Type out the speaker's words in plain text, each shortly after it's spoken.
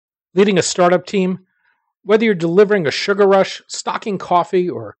Leading a startup team? Whether you're delivering a sugar rush, stocking coffee,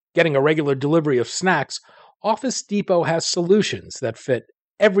 or getting a regular delivery of snacks, Office Depot has solutions that fit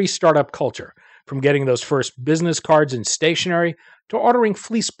every startup culture, from getting those first business cards and stationery to ordering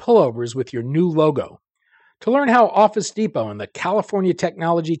fleece pullovers with your new logo. To learn how Office Depot and the California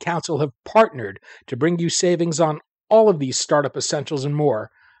Technology Council have partnered to bring you savings on all of these startup essentials and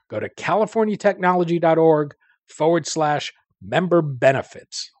more, go to californiatechnology.org/member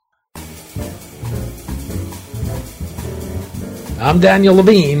benefits. I'm Daniel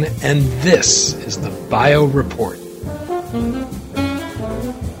Levine, and this is the Bio Report.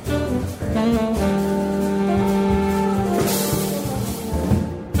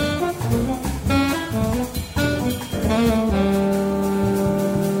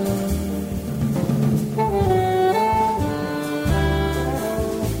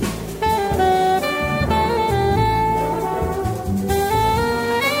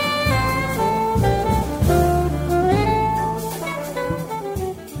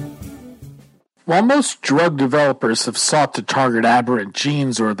 While most drug developers have sought to target aberrant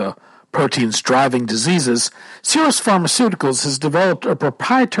genes or the proteins driving diseases, Syros Pharmaceuticals has developed a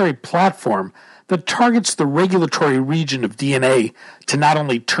proprietary platform that targets the regulatory region of DNA to not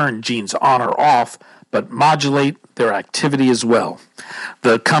only turn genes on or off, but modulate their activity as well.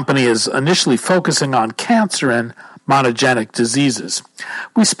 The company is initially focusing on cancer and monogenic diseases.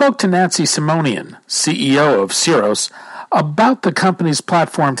 We spoke to Nancy Simonian, CEO of Syros, about the company's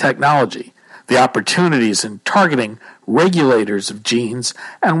platform technology, the opportunities in targeting regulators of genes,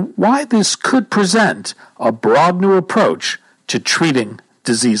 and why this could present a broad new approach to treating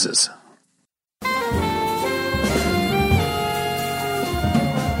diseases.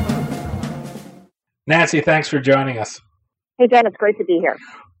 Nancy, thanks for joining us. Hey, Dan, it's great to be here.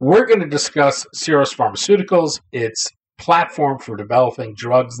 We're going to discuss Syros Pharmaceuticals, its platform for developing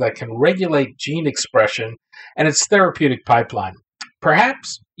drugs that can regulate gene expression, and its therapeutic pipeline.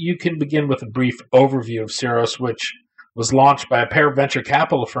 Perhaps you can begin with a brief overview of Syros, which was launched by a pair of venture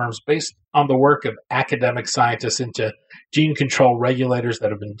capital firms based on the work of academic scientists into gene control regulators that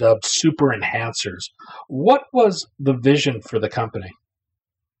have been dubbed super enhancers. What was the vision for the company?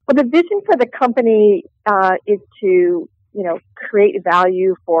 Well, the vision for the company is to, create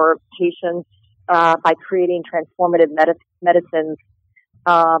value for patients by creating transformative medicines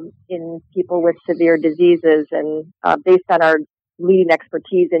in people with severe diseases, and based on our leading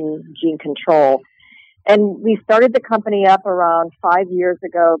expertise in gene control. And we started the company up around 5 years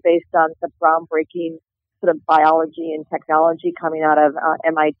ago based on the groundbreaking sort of biology and technology coming out of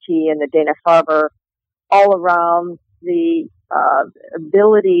MIT and the Dana-Farber, all around the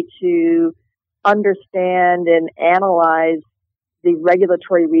ability to understand and analyze the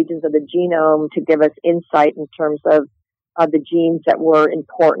regulatory regions of the genome to give us insight in terms of the genes that were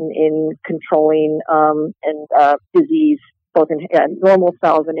important in controlling disease, both in normal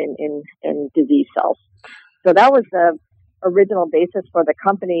cells and in disease cells. So that was the original basis for the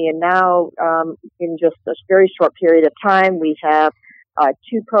company. And now, in just a very short period of time, we have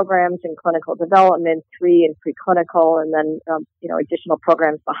 2 programs in clinical development, 3 in preclinical, and then, additional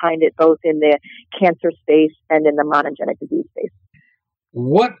programs behind it, both in the cancer space and in the monogenic disease space.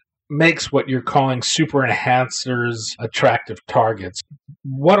 What makes what you're calling super enhancers attractive targets?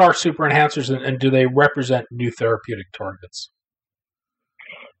 What are super enhancers, and do they represent new therapeutic targets?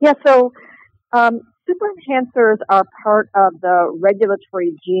 Yeah, so super enhancers are part of the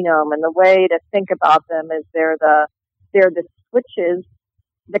regulatory genome, and the way to think about them is they're the switches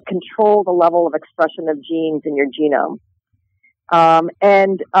that control the level of expression of genes in your genome.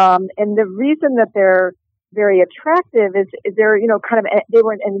 And the reason that they're very attractive is they're, they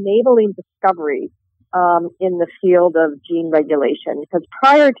were enabling discovery in the field of gene regulation. Because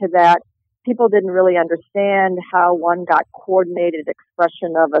prior to that, people didn't really understand how one got coordinated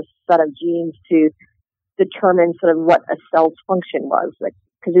expression of a set of genes to determine sort of what a cell's function was.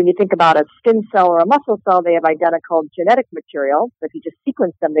 Because when you think about a skin cell or a muscle cell, they have identical genetic material. So if you just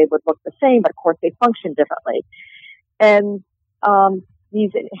sequence them, they would look the same, but of course they function differently. And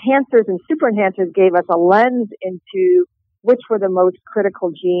these enhancers and super enhancers gave us a lens into which were the most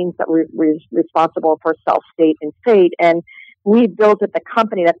critical genes that were responsible for cell state and fate. And we built at the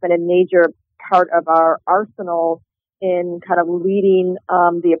company, that's been a major part of our arsenal in kind of leading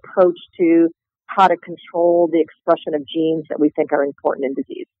the approach to how to control the expression of genes that we think are important in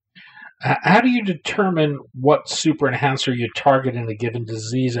disease. How do you determine what super enhancer you target in a given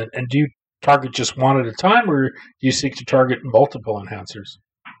disease? And do you target just one at a time, or do you seek to target multiple enhancers?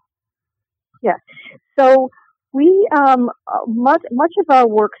 Yeah. So We much of our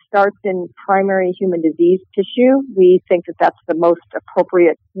work starts in primary human disease tissue. We think that that's the most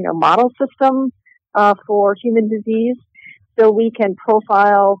appropriate, model system for human disease. So we can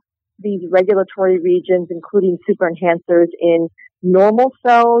profile these regulatory regions, including super enhancers, in normal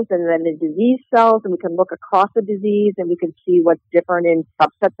cells and then in disease cells, and we can look across a disease and we can see what's different in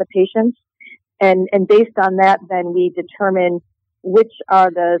subsets of patients. And based on that, then we determine which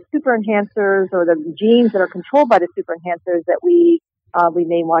are the super enhancers or the genes that are controlled by the super enhancers that we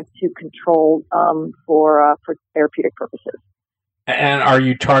may want to control for therapeutic purposes. And are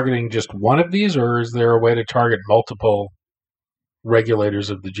you targeting just one of these, or is there a way to target multiple regulators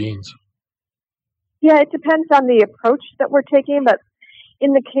of the genes? Yeah, it depends on the approach that we're taking, but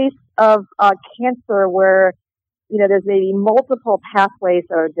in the case of cancer where, there's maybe multiple pathways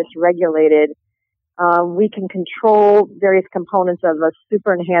that are dysregulated, we can control various components of a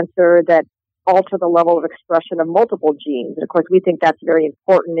super enhancer that alter the level of expression of multiple genes. And of course, we think that's very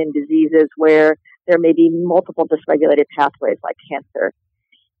important in diseases where there may be multiple dysregulated pathways like cancer.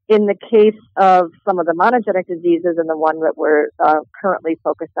 In the case of some of the monogenic diseases and the one that we're currently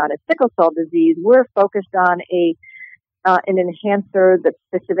focused on is sickle cell disease, we're focused on an enhancer that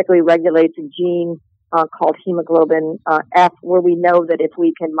specifically regulates a gene called hemoglobin F, where we know that if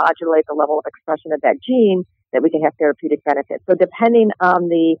we can modulate the level of expression of that gene, that we can have therapeutic benefits. So depending on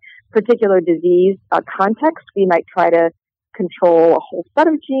the particular disease context, we might try to control a whole set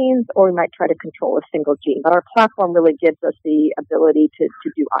of genes, or we might try to control a single gene. But our platform really gives us the ability to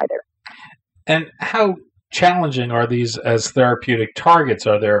do either. And how challenging are these as therapeutic targets?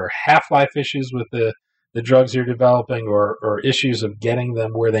 Are there half-life issues with the drugs you're developing, or issues of getting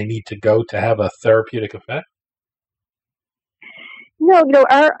them where they need to go to have a therapeutic effect? No,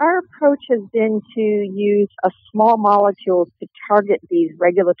 our approach has been to use a small molecules to target these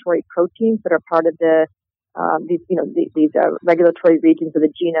regulatory proteins that are part of these regulatory regions of the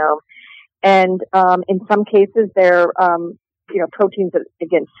genome. And in some cases, they're proteins that,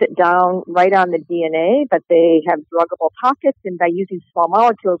 again, sit down right on the DNA, but they have druggable pockets. And by using small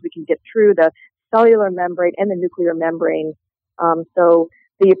molecules, we can get through the cellular membrane and the nuclear membrane. So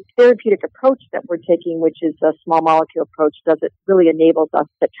the therapeutic approach that we're taking, which is a small molecule approach, really enables us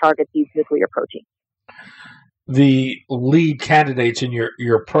to target these nuclear proteins. The lead candidates in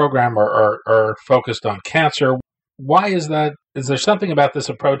your program are focused on cancer. Why is that? Is there something about this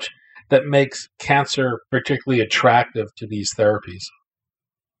approach that makes cancer particularly attractive to these therapies?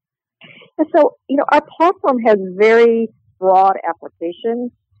 And so, our platform has very broad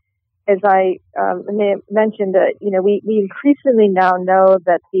applications. As I mentioned, we increasingly now know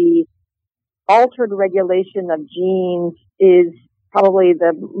that the altered regulation of genes is probably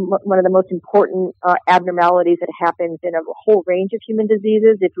one of the most important abnormalities that happens in a whole range of human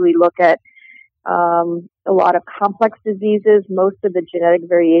diseases. If we look at a lot of complex diseases, most of the genetic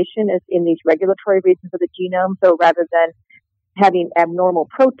variation is in these regulatory regions of the genome. So rather than having abnormal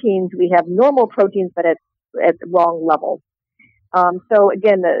proteins, we have normal proteins, but at the wrong levels. So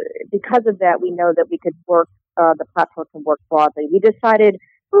again, because of that, we know that we could work, the platform can work broadly. We decided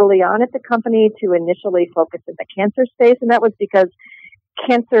early on at the company to initially focus in the cancer space, and that was because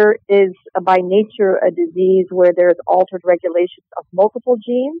cancer is by nature a disease where there's altered regulations of multiple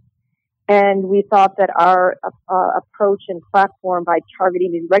genes. And we thought that our approach and platform, by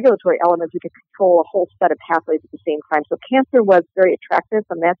targeting these regulatory elements, we could control a whole set of pathways at the same time. So cancer was very attractive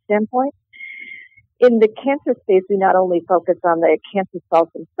from that standpoint. In the cancer space, we not only focus on the cancer cells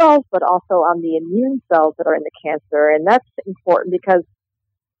themselves, but also on the immune cells that are in the cancer. And that's important because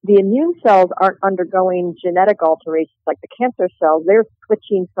the immune cells aren't undergoing genetic alterations like the cancer cells. They're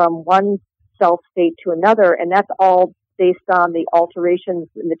switching from one cell state to another, and that's all based on the alterations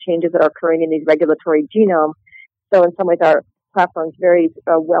and the changes that are occurring in these regulatory genomes. So in some ways, our platform is very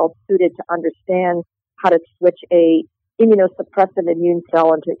well suited to understand how to switch a immunosuppressive immune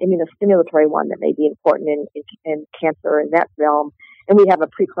cell into an immunostimulatory one that may be important in cancer in that realm. And we have a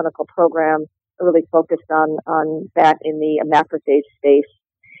preclinical program really focused on that in the macrophage space.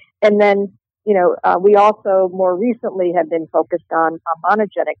 And then, we also more recently have been focused on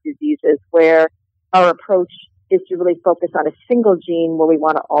monogenic diseases, where our approach is to really focus on a single gene where we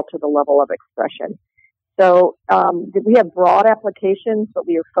want to alter the level of expression. So we have broad applications, but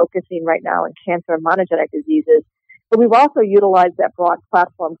we are focusing right now in cancer and monogenic diseases. But we've also utilized that broad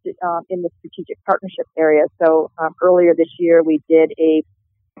platform in the strategic partnership area. So earlier this year, we did a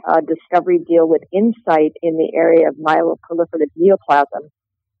discovery deal with Insight in the area of myeloproliferative neoplasm,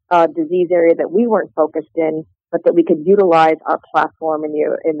 disease area that we weren't focused in, but that we could utilize our platform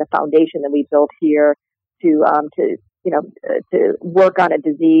in the foundation that we built here to to work on a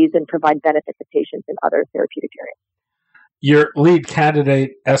disease and provide benefit to patients in other therapeutic areas. Your lead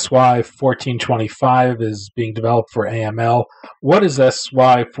candidate, SY1425, is being developed for AML. What is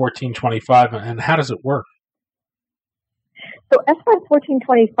SY1425 and how does it work? So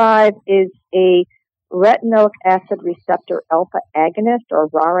SY1425 is a retinoic acid receptor alpha agonist or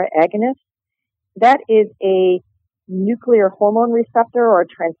RARA agonist. That is a nuclear hormone receptor or a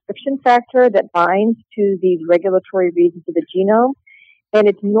transcription factor that binds to these regulatory regions of the genome. And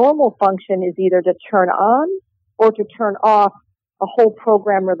its normal function is either to turn on or to turn off a whole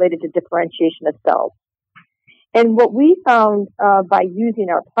program related to differentiation of cells. And what we found by using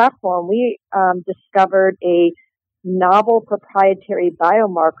our platform, we discovered a novel proprietary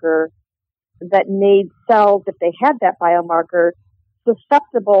biomarker that made cells, if they had that biomarker,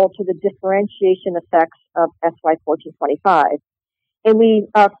 susceptible to the differentiation effects of SY1425. And we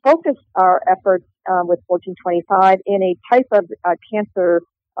focused our efforts with 1425 in a type of cancer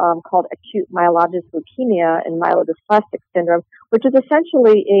called acute myelogenous leukemia and myelodysplastic syndrome, which is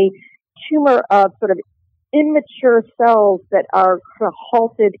essentially a tumor of sort of immature cells that are kind of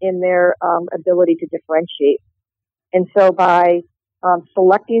halted in their ability to differentiate. And so by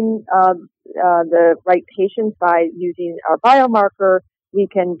selecting the right patients by using our biomarker, we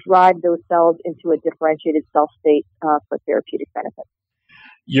can drive those cells into a differentiated cell state for therapeutic benefit.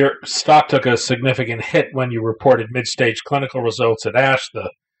 Your stock took a significant hit when you reported mid-stage clinical results at ASH. The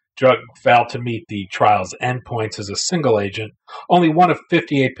drug failed to meet the trial's endpoints as a single agent. Only one of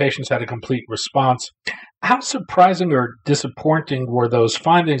 58 patients had a complete response. How surprising or disappointing were those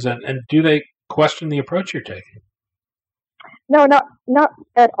findings, and do they question the approach you're taking? No, not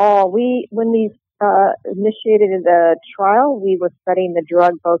at all. When we initiated the trial, we were studying the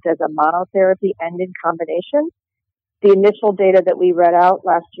drug both as a monotherapy and in combination. The initial data that we read out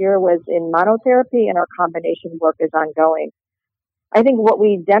last year was in monotherapy, and our combination work is ongoing. I think what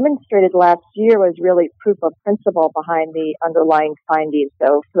we demonstrated last year was really proof of principle behind the underlying findings.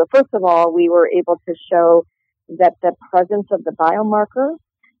 So first of all, we were able to show that the presence of the biomarker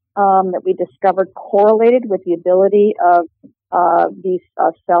that we discovered correlated with the ability of these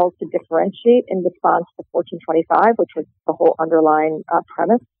cells to differentiate in response to 1425, which was the whole underlying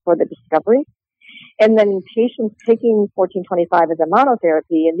premise for the discovery. And then patients taking 1425 as a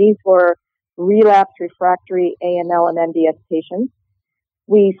monotherapy, and these were relapsed refractory AML and MDS patients.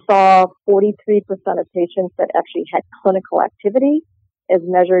 We saw 43% of patients that actually had clinical activity as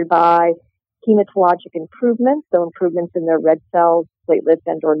measured by hematologic improvements, so improvements in their red cells, platelets,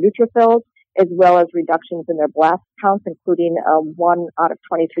 and or neutrophils, as well as reductions in their blast counts, including 1 out of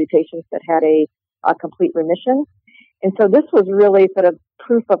 23 patients that had a complete remission. And so this was really sort of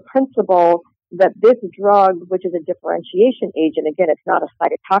proof of principle that this drug, which is a differentiation agent, again, it's not a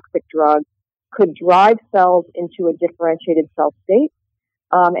cytotoxic drug, could drive cells into a differentiated cell state,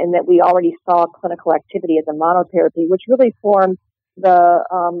 and that we already saw clinical activity as a monotherapy, which really formed the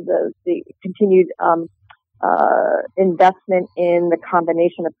continued investment in the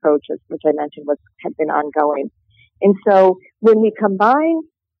combination approaches, which I mentioned had been ongoing. And so when we combine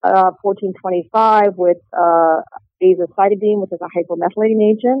 1425 with azacitidine, which is a hypomethylating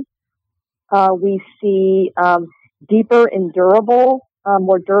agent, we see deeper and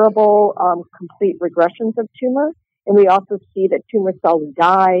more durable complete regressions of tumor. And we also see that tumor cells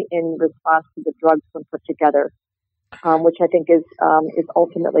die in response to the drugs when put together, which I think is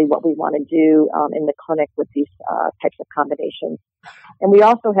ultimately what we want to do in the clinic with these types of combinations. And we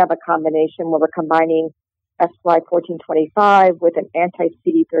also have a combination where we're combining SY1425 with an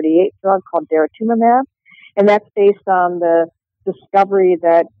anti-CD38 drug called daratumumab. And that's based on the discovery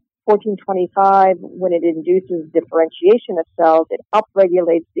that 1425, when it induces differentiation of cells, it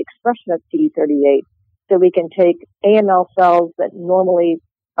upregulates the expression of CD38. So we can take AML cells that normally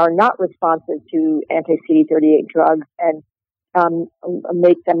are not responsive to anti-CD38 drugs and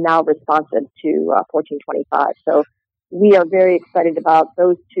make them now responsive to 1425. So we are very excited about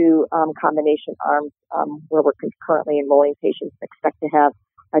those two combination arms where we're currently enrolling patients and expect to have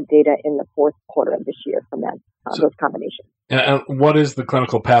data in the fourth quarter of this year from them, those combinations. And what is the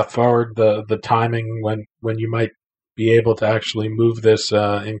clinical path forward, the timing when you might be able to actually move this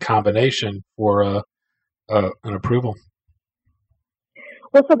in combination for an approval?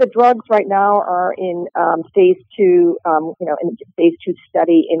 Well, so the drugs right now are in phase 2, in phase 2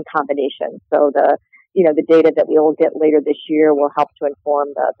 study in combination. So the data that we will get later this year will help to inform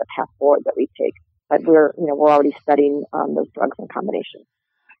the path forward that we take. But we're already studying those drugs in combination.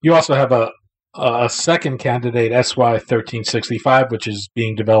 You also have a second candidate, SY1365, which is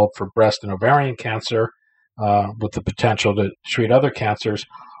being developed for breast and ovarian cancer with the potential to treat other cancers.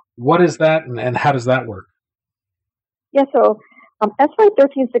 What is that, and how does that work? Yeah, so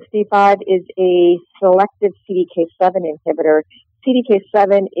SY1365 is a selective CDK7 inhibitor.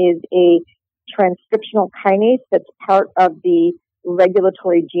 CDK7 is a transcriptional kinase that's part of the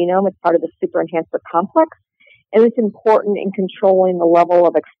regulatory genome. It's part of the superenhancer complex, and it's important in controlling the level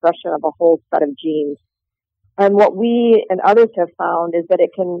of expression of a whole set of genes. And what we and others have found is that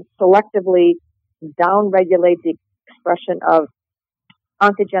it can selectively downregulate the expression of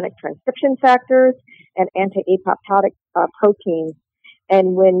oncogenic transcription factors and anti-apoptotic proteins.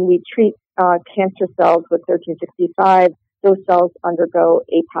 And when we treat cancer cells with 1365, those cells undergo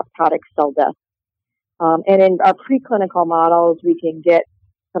apoptotic cell death. And in our preclinical models, we can get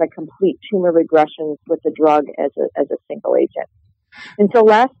kind of complete tumor regressions with the drug as a single agent. And so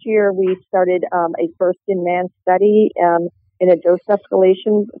last year we started a first-in-man study in a dose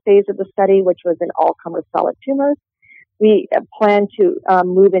escalation phase of the study, which was in all-comer solid tumors. We plan to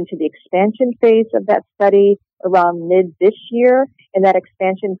move into the expansion phase of that study around mid this year, and that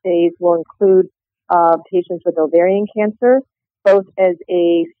expansion phase will include patients with ovarian cancer, both as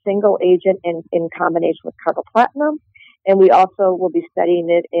a single agent and in combination with carboplatin. And we also will be studying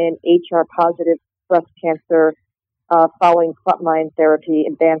it in HR-positive breast cancer following frontline therapy,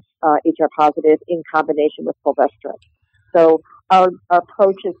 advanced HR-positive in combination with fulvestrant. So our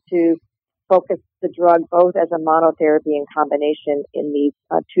approach is to focus the drug both as a monotherapy and combination in these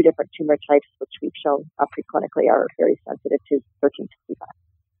two different tumor types, which we've shown preclinically are very sensitive to 1365.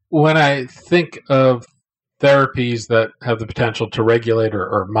 When I think of therapies that have the potential to regulate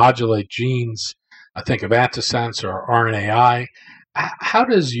or modulate genes, I think of antisense or RNAi. How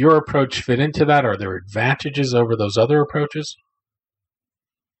does your approach fit into that? Are there advantages over those other approaches?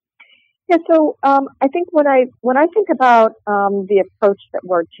 Yeah, so I think when I think about the approach that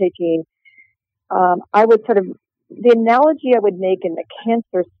we're taking, I would the analogy I would make in the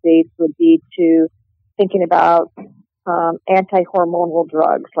cancer space would be to thinking about anti-hormonal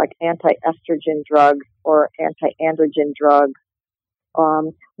drugs like anti-estrogen drugs or anti-androgen drugs,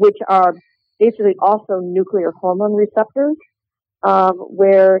 which are basically also nuclear hormone receptors,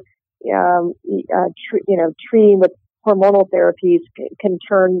 where treating with hormonal therapies can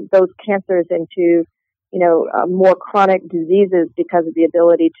turn those cancers into more chronic diseases because of the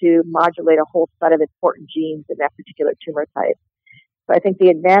ability to modulate a whole set of important genes in that particular tumor type. So I think the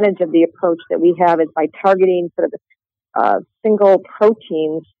advantage of the approach that we have is by targeting sort of single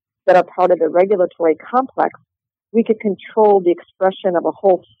proteins that are part of the regulatory complex, we could control the expression of a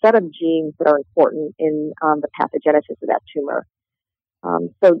whole set of genes that are important in the pathogenesis of that tumor.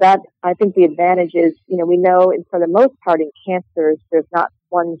 So that, I think the advantage is, we know, and for the most part in cancers, there's not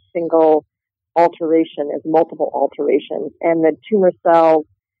one single alteration, there's multiple alterations, and the tumor cells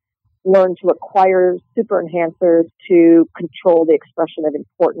learn to acquire super enhancers to control the expression of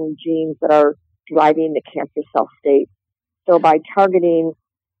important genes that are driving the cancer cell state. So by targeting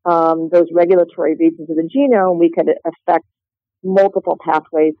those regulatory regions of the genome, we could affect multiple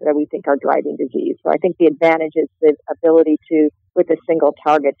pathways that we think are driving disease. So I think the advantage is the ability to, with a single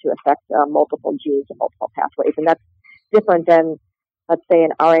target, to affect multiple genes and multiple pathways. And that's different than, let's say,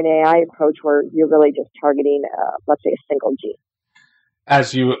 an RNAi approach where you're really just targeting, let's say, a single gene.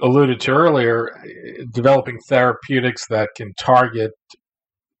 As you alluded to earlier, developing therapeutics that can target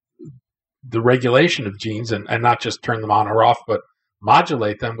the regulation of genes and not just turn them on or off, but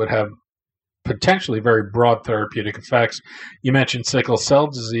modulate them would have potentially very broad therapeutic effects. You mentioned sickle cell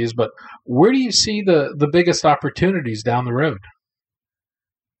disease, but where do you see the biggest opportunities down the road?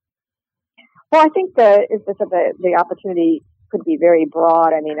 Well, I think the opportunity could be very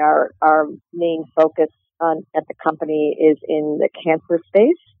broad. I mean, our main focus at the company is in the cancer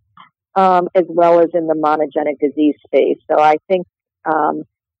space, as well as in the monogenic disease space. So I think,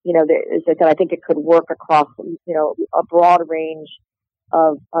 as I said, I think it could work across, a broad range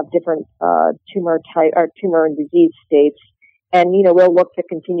of different tumor type or tumor and disease states. And, we'll look to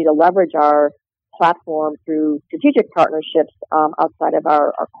continue to leverage our platform through strategic partnerships outside of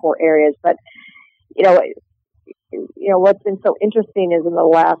our core areas. But, what's been so interesting is in the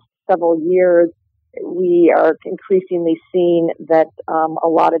last several years, we are increasingly seeing that a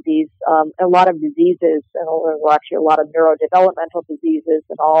lot of diseases, and actually a lot of neurodevelopmental diseases,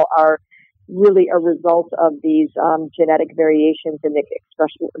 and all are really a result of these genetic variations in the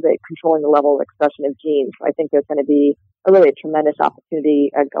expression, controlling the level of expression of genes. I think there's going to be a tremendous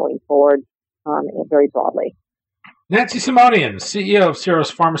opportunity going forward, very broadly. Nancy Simonian, CEO of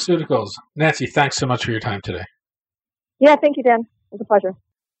Syros Pharmaceuticals. Nancy, thanks so much for your time today. Yeah, thank you, Dan. It was a pleasure.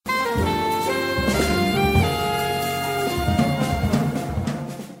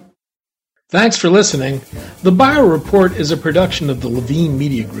 Thanks for listening. The Bio Report is a production of the Levine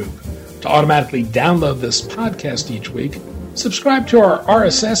Media Group. To automatically download this podcast each week, subscribe to our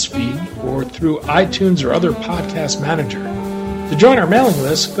RSS feed or through iTunes or other podcast manager. To join our mailing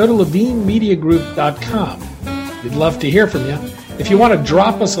list, go to levinemediagroup.com. We'd love to hear from you. If you want to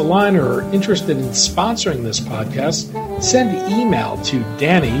drop us a line or are interested in sponsoring this podcast, send email to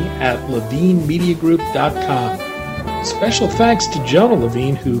danny@levinemediagroup.com. Special thanks to Jonah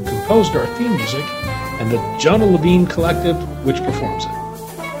Levine, who composed our theme music, and the Jonah Levine Collective, which performs it.